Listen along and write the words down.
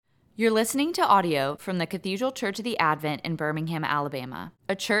You're listening to audio from the Cathedral Church of the Advent in Birmingham, Alabama,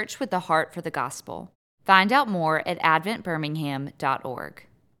 a church with the heart for the gospel. Find out more at adventbirmingham.org.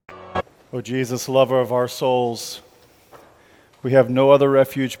 O Jesus, lover of our souls, we have no other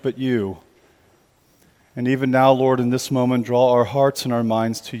refuge but you. And even now, Lord, in this moment, draw our hearts and our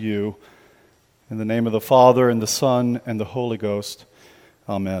minds to you. In the name of the Father, and the Son, and the Holy Ghost.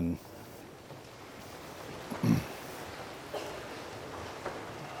 Amen.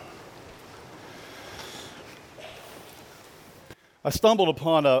 I stumbled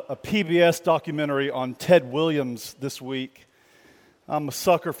upon a PBS documentary on Ted Williams this week. I'm a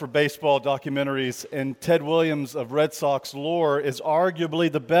sucker for baseball documentaries, and Ted Williams of Red Sox lore is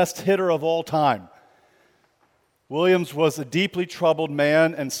arguably the best hitter of all time. Williams was a deeply troubled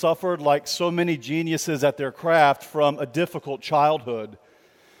man and suffered, like so many geniuses at their craft, from a difficult childhood.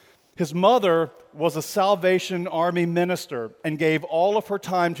 His mother was a Salvation Army minister and gave all of her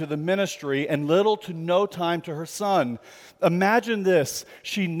time to the ministry and little to no time to her son. Imagine this: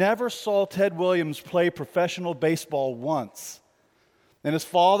 she never saw Ted Williams play professional baseball once. And his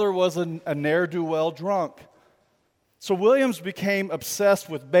father was a ne'er-do-well drunk. So Williams became obsessed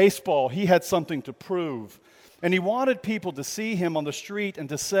with baseball. He had something to prove. And he wanted people to see him on the street and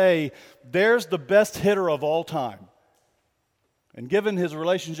to say, "There's the best hitter of all time." And given his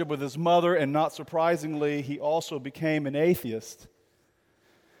relationship with his mother, and not surprisingly, he also became an atheist.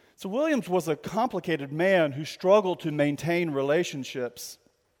 So Williams was a complicated man who struggled to maintain relationships.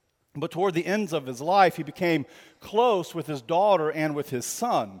 But toward the ends of his life, he became close with his daughter and with his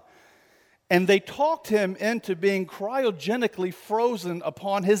son. And they talked him into being cryogenically frozen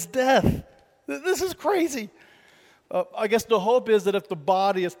upon his death. This is crazy. I guess the hope is that if the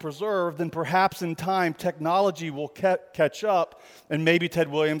body is preserved, then perhaps in time technology will catch up and maybe Ted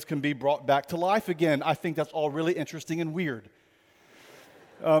Williams can be brought back to life again. I think that's all really interesting and weird.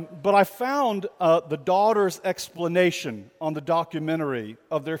 But I found the daughter's explanation on the documentary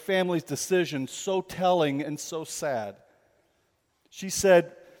of their family's decision so telling and so sad. She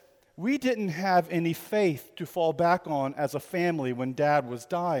said, "We didn't have any faith to fall back on as a family when Dad was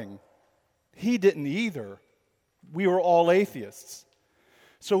dying. He didn't either. We were all atheists.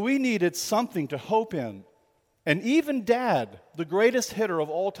 So we needed something to hope in. And even Dad, the greatest hitter of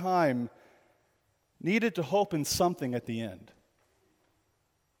all time, needed to hope in something at the end."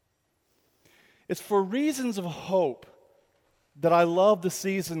 It's for reasons of hope that I love the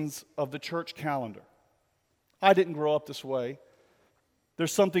seasons of the church calendar. I didn't grow up this way.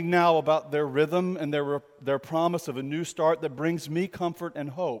 There's something now about their rhythm and their promise of a new start that brings me comfort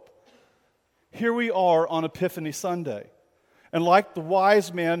and hope. Here we are on Epiphany Sunday. And like the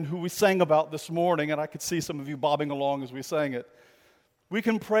wise men who we sang about this morning, and I could see some of you bobbing along as we sang it, we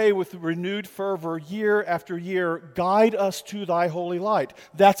can pray with renewed fervor year after year, "Guide us to thy holy light."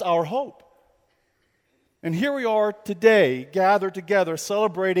 That's our hope. And here we are today, gathered together,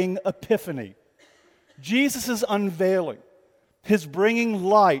 celebrating Epiphany. Jesus' unveiling, his bringing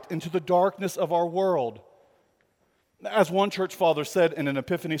light into the darkness of our world. As one church father said in an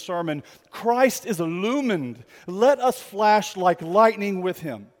Epiphany sermon, "Christ is illumined. Let us flash like lightning with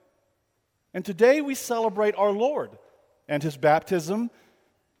him." And today we celebrate our Lord and his baptism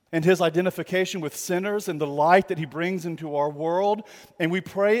and his identification with sinners and the light that he brings into our world. And we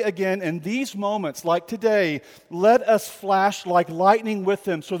pray again in these moments, like today, let us flash like lightning with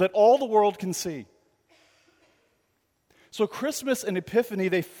him so that all the world can see. So Christmas and Epiphany,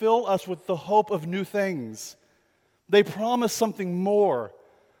 they fill us with the hope of new things. They promise something more.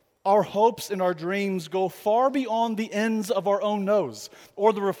 Our hopes and our dreams go far beyond the ends of our own nose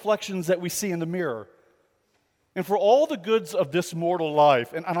or the reflections that we see in the mirror. And for all the goods of this mortal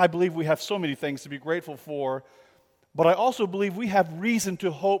life, and I believe we have so many things to be grateful for, but I also believe we have reason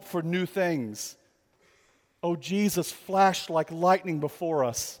to hope for new things. Oh, Jesus, flash like lightning before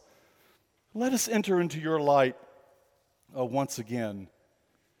us. Let us enter into your light once again.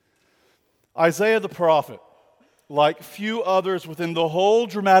 Isaiah the prophet, like few others within the whole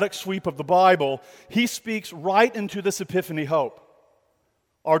dramatic sweep of the Bible, he speaks right into this Epiphany hope.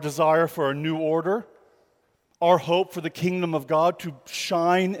 Our desire for a new order, our hope for the kingdom of God to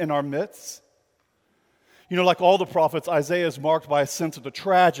shine in our midst. You know, like all the prophets, Isaiah is marked by a sense of the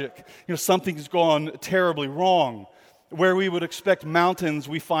tragic. Something's gone terribly wrong. Where we would expect mountains,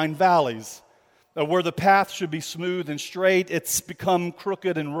 we find valleys. Where the path should be smooth and straight, it's become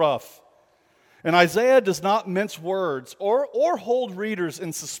crooked and rough. And Isaiah does not mince words or hold readers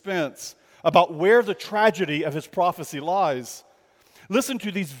in suspense about where the tragedy of his prophecy lies. Listen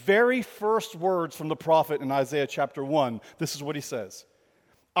to these very first words from the prophet in Isaiah chapter 1. This is what he says.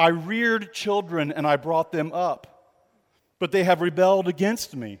 "I reared children and I brought them up, but they have rebelled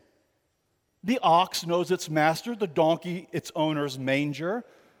against me. The ox knows its master, the donkey its owner's manger,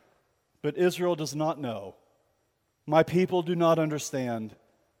 but Israel does not know. My people do not understand.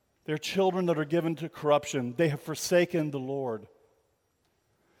 They're children that are given to corruption. They have forsaken the Lord.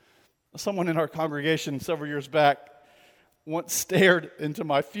 Someone in our congregation several years back once stared into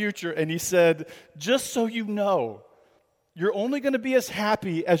my future and he said, "Just so you know, you're only going to be as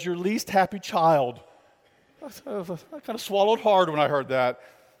happy as your least happy child." I kind of swallowed hard when I heard that.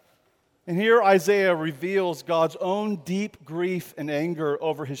 And here Isaiah reveals God's own deep grief and anger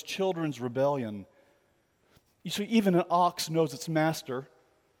over his children's rebellion. You see, even an ox knows its master.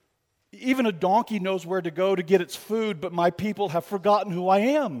 Even a donkey knows where to go to get its food, but my people have forgotten who I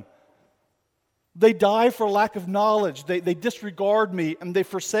am. They die for lack of knowledge. They disregard me and they've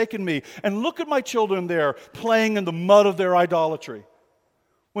forsaken me. And look at my children there playing in the mud of their idolatry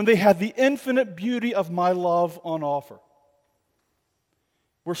when they had the infinite beauty of my love on offer.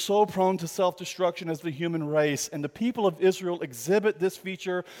 We're so prone to self-destruction as the human race, and the people of Israel exhibit this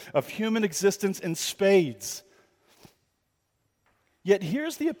feature of human existence in spades. Yet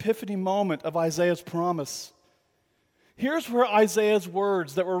here's the epiphany moment of Isaiah's promise. Here's where Isaiah's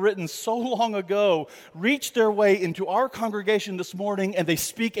words that were written so long ago reach their way into our congregation this morning, and they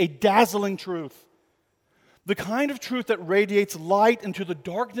speak a dazzling truth. The kind of truth that radiates light into the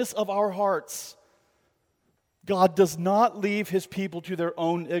darkness of our hearts. God does not leave his people to their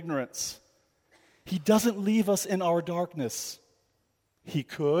own ignorance. He doesn't leave us in our darkness. He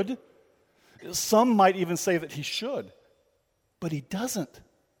could. Some might even say that he should. But he doesn't.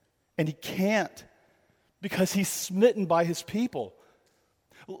 And he can't. Because he's smitten by his people.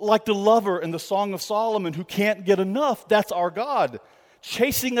 Like the lover in the Song of Solomon who can't get enough, that's our God.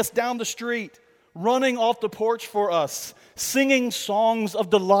 Chasing us down the street, running off the porch for us, singing songs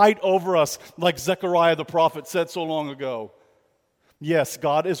of delight over us, like Zechariah the prophet said so long ago. Yes,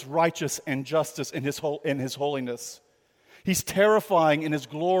 God is righteous and justice in his holiness. He's terrifying in his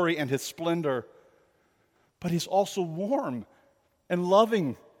glory and his splendor. But he's also warm and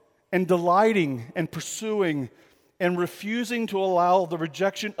loving and delighting and pursuing and refusing to allow the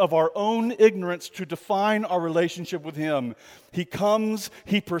rejection of our own ignorance to define our relationship with him. He comes,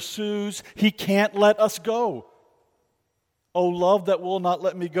 he pursues, he can't let us go. "O love that will not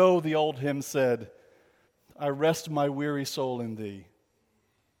let me go," the old hymn said, "I rest my weary soul in thee."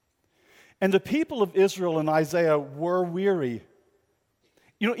 And the people of Israel in Isaiah were weary.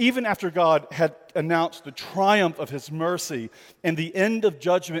 Even after God had announced the triumph of his mercy and the end of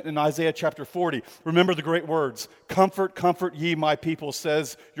judgment in Isaiah chapter 40, remember the great words, "Comfort, comfort ye my people,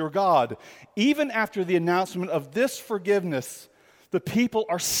 says your God." Even after the announcement of this forgiveness, the people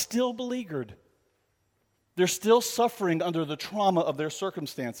are still beleaguered. They're still suffering under the trauma of their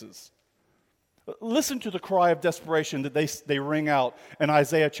circumstances. Listen to the cry of desperation that they ring out in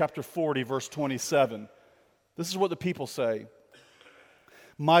Isaiah chapter 40, verse 27. This is what the people say.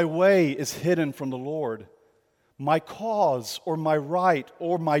 "My way is hidden from the Lord. My cause or my right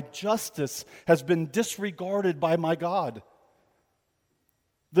or my justice has been disregarded by my God."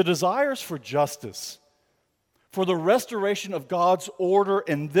 The desires for justice, for the restoration of God's order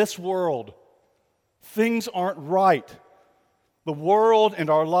in this world, things aren't right. The world and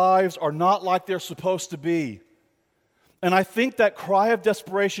our lives are not like they're supposed to be. And I think that cry of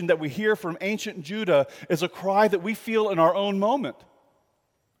desperation that we hear from ancient Judah is a cry that we feel in our own moment.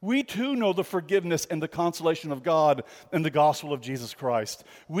 We too know the forgiveness and the consolation of God in the gospel of Jesus Christ.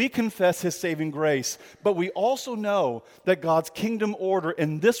 We confess his saving grace, but we also know that God's kingdom order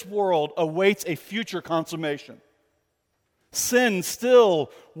in this world awaits a future consummation. Sin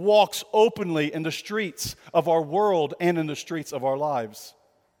still walks openly in the streets of our world and in the streets of our lives.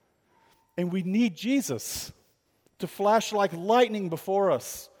 And we need Jesus to flash like lightning before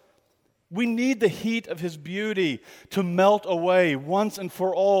us. We need the heat of his beauty to melt away once and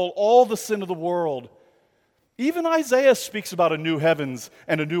for all the sin of the world. Even Isaiah speaks about a new heavens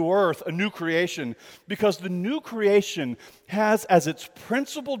and a new earth, a new creation, because the new creation has as its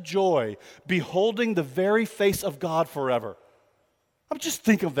principal joy beholding the very face of God forever. Just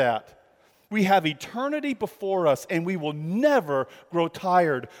think of that. We have eternity before us, and we will never grow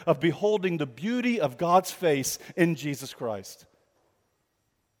tired of beholding the beauty of God's face in Jesus Christ.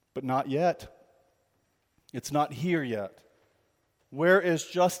 But not yet. It's not here yet. Where is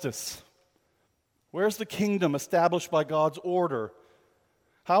justice? Where's the kingdom established by God's order?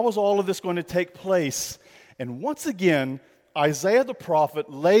 How is all of this going to take place? And once again, Isaiah the prophet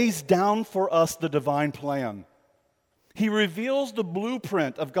lays down for us the divine plan. He reveals the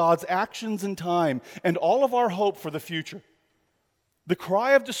blueprint of God's actions in time and all of our hope for the future. The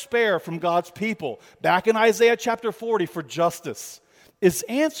cry of despair from God's people back in Isaiah chapter 40 for justice is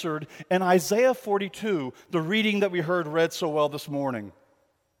answered in Isaiah 42, the reading that we heard read so well this morning.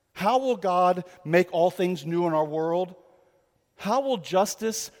 How will God make all things new in our world? How will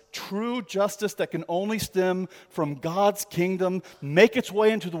justice, true justice that can only stem from God's kingdom, make its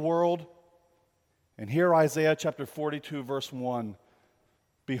way into the world? And here Isaiah chapter 42, verse 1.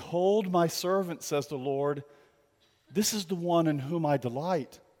 Behold my servant, says the Lord. This is the one in whom I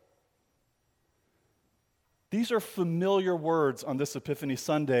delight. These are familiar words on this Epiphany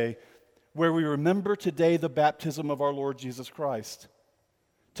Sunday, where we remember today the baptism of our Lord Jesus Christ.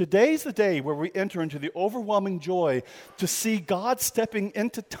 Today's the day where we enter into the overwhelming joy to see God stepping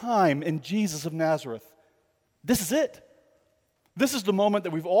into time in Jesus of Nazareth. This is it. This is the moment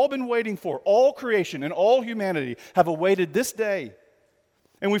that we've all been waiting for. All creation and all humanity have awaited this day.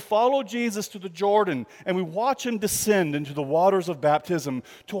 And we follow Jesus to the Jordan, and we watch him descend into the waters of baptism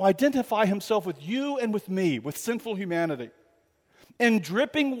to identify himself with you and with me, with sinful humanity. And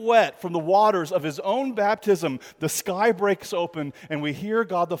dripping wet from the waters of his own baptism, the sky breaks open, and we hear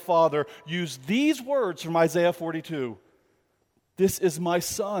God the Father use these words from Isaiah 42. This is my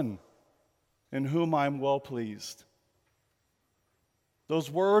Son, in whom I am well pleased. Those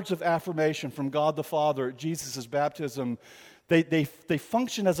words of affirmation from God the Father at Jesus' baptism, they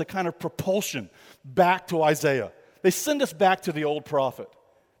function as a kind of propulsion back to Isaiah. They send us back to the old prophet.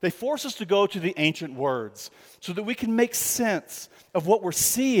 They force us to go to the ancient words so that we can make sense of what we're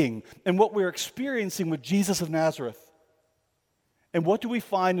seeing and what we're experiencing with Jesus of Nazareth. And what do we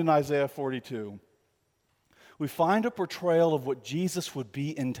find in Isaiah 42? We find a portrayal of what Jesus would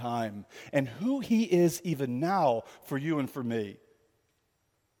be in time and who he is even now for you and for me.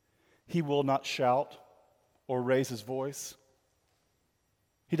 He will not shout or raise his voice.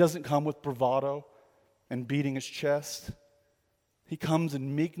 He doesn't come with bravado and beating his chest. He comes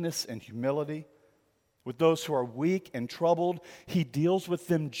in meekness and humility. With those who are weak and troubled, he deals with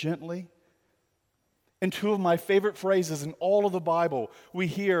them gently. In two of my favorite phrases in all of the Bible, we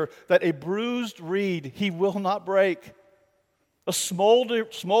hear that a bruised reed he will not break. A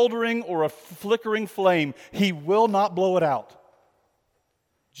smoldering or a flickering flame, he will not blow it out.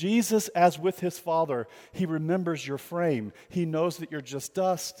 Jesus, as with his Father, he remembers your frame. He knows that you're just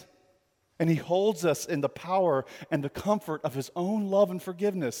dust. And he holds us in the power and the comfort of his own love and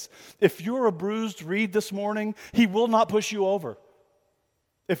forgiveness. If you're a bruised reed this morning, he will not push you over.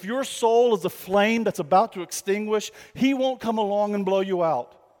 If your soul is a flame that's about to extinguish, he won't come along and blow you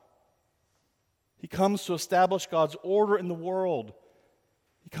out. He comes to establish God's order in the world.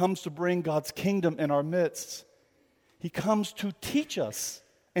 He comes to bring God's kingdom in our midst. He comes to teach us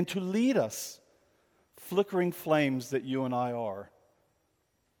and to lead us, flickering flames that you and I are.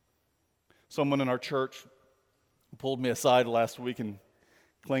 Someone in our church pulled me aside last week in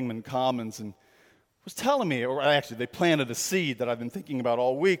Clingman Commons and was telling me, or actually they planted a seed that I've been thinking about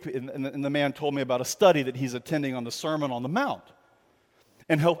all week, and the man told me about a study that he's attending on the Sermon on the Mount,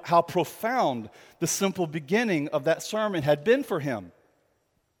 and how profound the simple beginning of that sermon had been for him.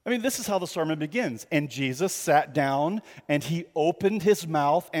 I mean, this is how the sermon begins. And Jesus sat down, and he opened his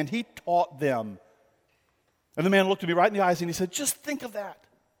mouth, and he taught them. And the man looked at me right in the eyes, and he said, just think of that.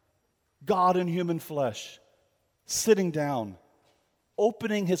 God in human flesh, sitting down,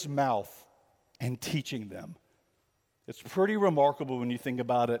 opening his mouth, and teaching them. It's pretty remarkable when you think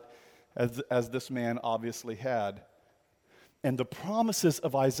about it, as this man obviously had. And the promises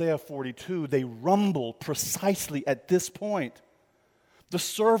of Isaiah 42, they rumble precisely at this point. The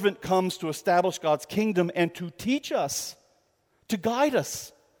servant comes to establish God's kingdom and to teach us, to guide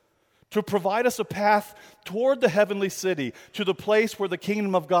us, to provide us a path toward the heavenly city, to the place where the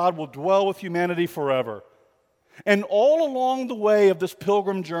kingdom of God will dwell with humanity forever. And all along the way of this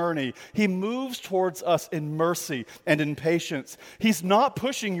pilgrim journey, he moves towards us in mercy and in patience. He's not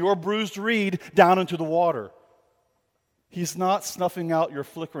pushing your bruised reed down into the water. He's not snuffing out your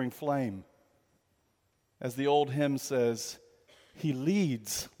flickering flame. As the old hymn says, he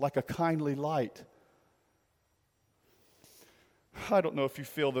leads like a kindly light. I don't know if you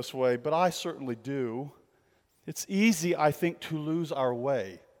feel this way, but I certainly do. It's easy, I think, to lose our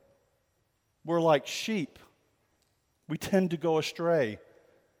way. We're like sheep. We tend to go astray.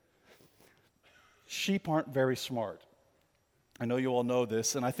 Sheep aren't very smart. I know you all know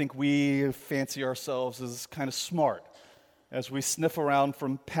this, and I think we fancy ourselves as kind of smart as we sniff around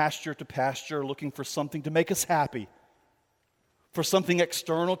from pasture to pasture looking for something to make us happy, for something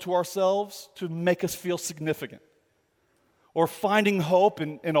external to ourselves to make us feel significant, or finding hope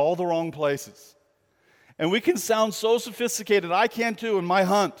in all the wrong places. And we can sound so sophisticated, I can too, in my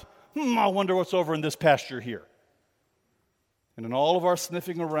hunt. I wonder what's over in this pasture here. And in all of our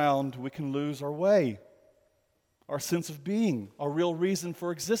sniffing around, we can lose our way. our sense of being, our real reason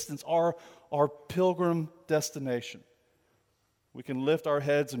for existence, our pilgrim destination. We can lift our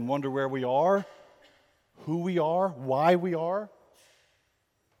heads and wonder where we are, who we are, why we are.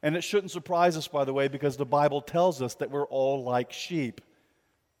 And it shouldn't surprise us, by the way, because the Bible tells us that we're all like sheep.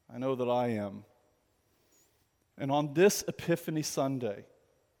 I know that I am. And on this Epiphany Sunday,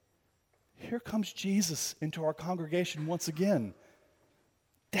 here comes Jesus into our congregation once again,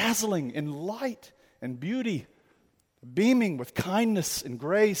 dazzling in light and beauty, beaming with kindness and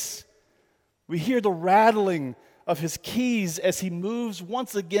grace. We hear the rattling of his keys as he moves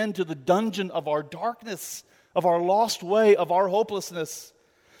once again to the dungeon of our darkness, of our lost way, of our hopelessness,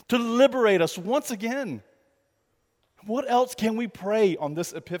 to liberate us once again. What else can we pray on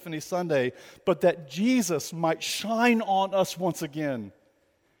this Epiphany Sunday but that Jesus might shine on us once again,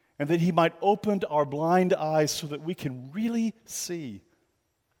 and that he might open our blind eyes so that we can really see,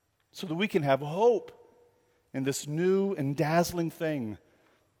 so that we can have hope in this new and dazzling thing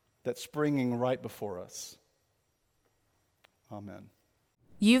that's springing right before us. Amen.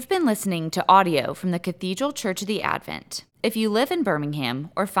 You've been listening to audio from the Cathedral Church of the Advent. If you live in Birmingham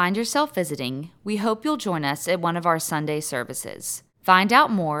or find yourself visiting, we hope you'll join us at one of our Sunday services. Find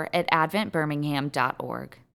out more at adventbirmingham.org.